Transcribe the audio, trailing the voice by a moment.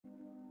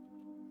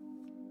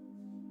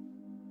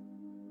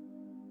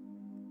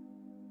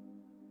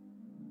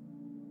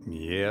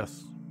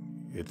Yes,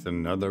 it's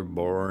another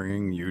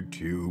boring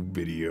YouTube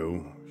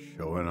video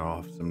showing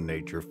off some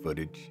nature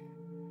footage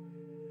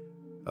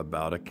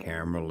about a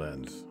camera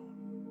lens.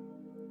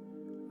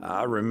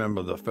 I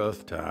remember the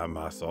first time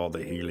I saw the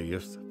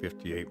HELIOS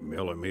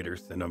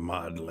 58mm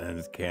Cinemod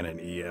lens Canon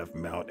EF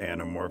mount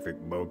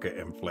anamorphic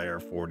bokeh and flare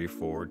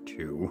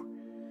 44-2.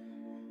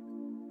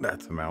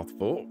 That's a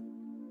mouthful.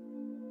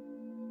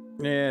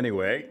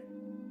 Anyway,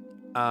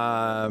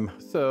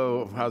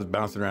 so I was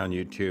bouncing around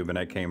YouTube and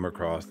I came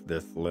across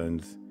this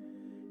lens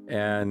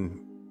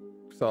and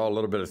saw a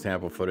little bit of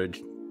sample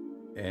footage,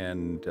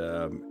 and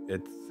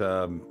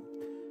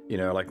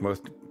like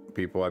most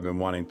people, I've been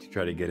wanting to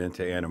try to get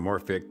into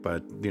anamorphic,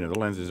 but the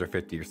lenses are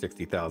 $50,000 or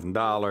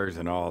 $60,000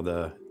 and all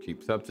the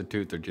cheap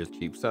substitutes are just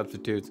cheap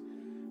substitutes.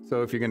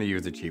 So if you're going to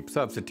use a cheap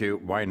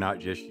substitute, why not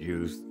just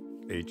use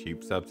a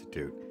cheap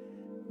substitute?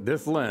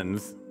 This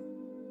lens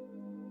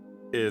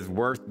is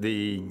worth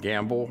the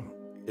gamble.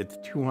 It's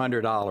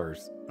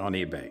 $200 on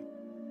eBay.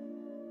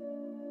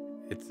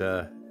 It's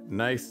a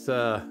nice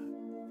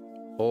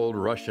old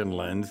Russian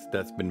lens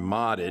that's been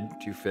modded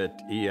to fit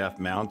EF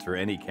mounts or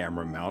any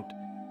camera mount.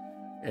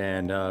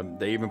 And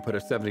they even put a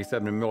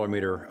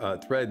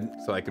 77mm thread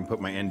so I can put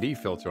my ND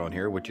filter on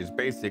here, which is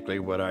basically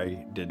what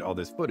I did all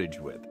this footage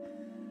with.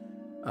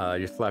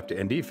 Just slapped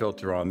an ND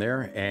filter on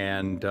there,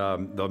 and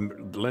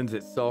the lens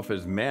itself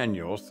is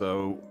manual,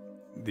 so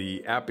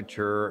the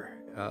aperture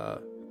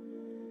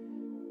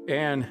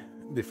and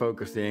the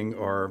focusing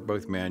are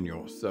both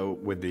manual. So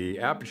with the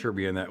aperture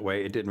being that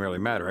way, it didn't really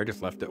matter. I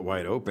just left it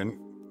wide open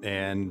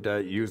and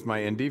used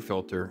my ND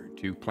filter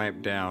to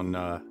clamp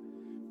down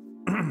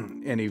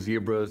any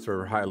zebras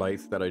or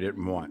highlights that I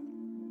didn't want.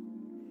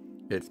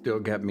 It still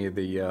got me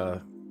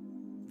the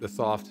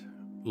soft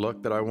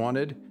look that I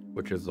wanted,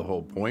 which is the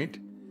whole point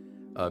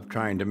of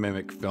trying to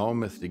mimic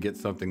film, is to get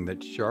something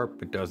that's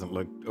sharp. It doesn't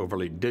look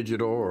overly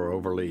digital or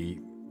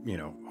overly,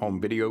 home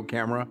video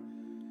camera.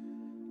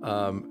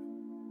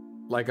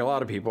 Like a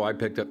lot of people, I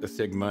picked up the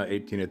Sigma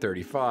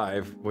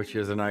 18-35, which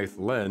is a nice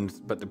lens,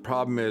 but the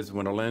problem is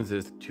when a lens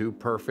is too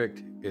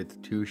perfect, it's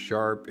too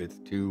sharp, it's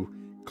too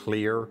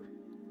clear.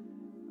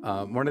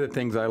 One of the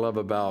things I love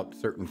about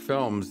certain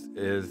films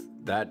is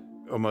that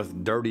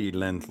almost dirty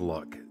lens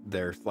look.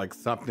 There's like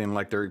something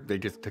like they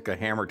just took a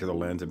hammer to the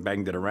lens and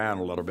banged it around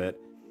a little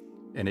bit,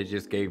 and it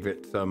just gave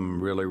it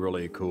some really,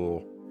 really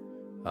cool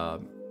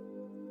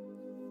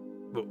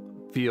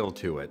feel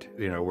to it,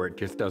 where it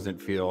just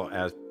doesn't feel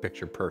as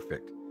picture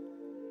perfect.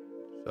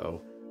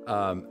 So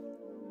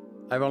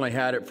I've only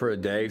had it for a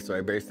day, so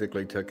I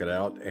basically took it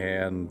out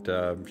and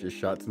just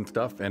shot some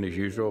stuff. And as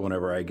usual,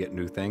 whenever I get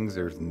new things,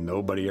 there's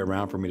nobody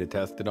around for me to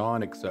test it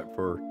on except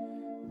for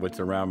what's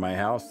around my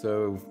house,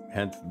 so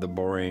hence the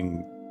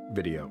boring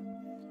video.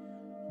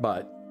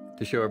 But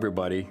to show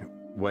everybody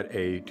what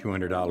a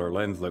 $200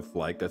 lens looks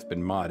like that's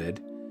been modded,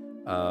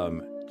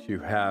 to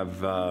have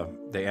the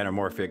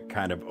anamorphic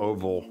kind of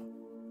oval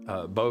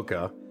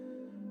bokeh,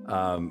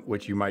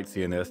 which you might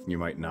see in this and you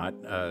might not.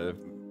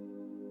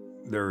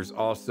 There's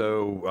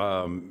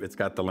also, it's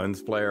got the lens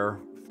flare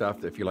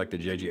stuff, if you like the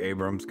J.J.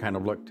 Abrams kind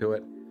of look to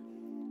it.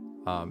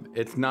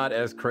 It's not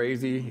as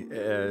crazy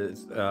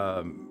as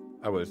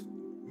I was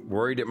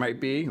worried it might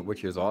be,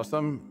 which is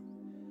awesome.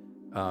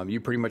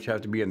 You pretty much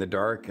have to be in the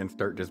dark and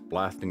start just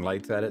blasting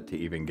lights at it to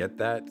even get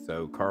that.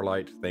 So car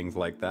lights, things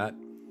like that.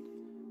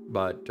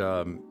 But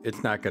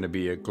it's not going to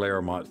be a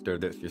glare monster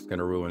that's just going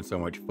to ruin so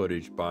much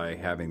footage by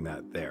having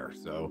that there.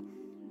 So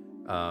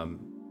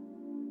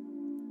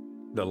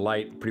the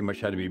light pretty much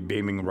had to be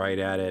beaming right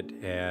at it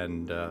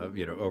and,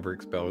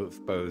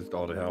 overexposed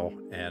all to hell.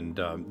 And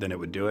then it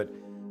would do it.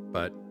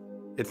 But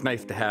it's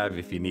nice to have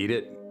if you need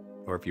it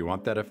or if you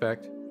want that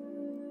effect.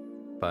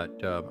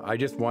 But I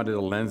just wanted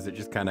a lens that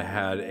just kind of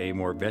had a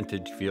more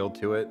vintage feel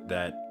to it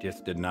that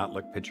just did not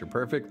look picture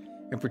perfect.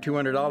 And for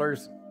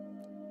 $200,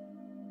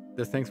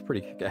 this thing's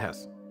pretty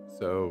kick-ass.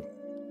 So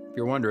if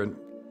you're wondering,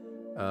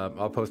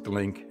 I'll post a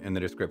link in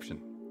the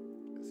description.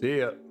 See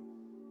ya.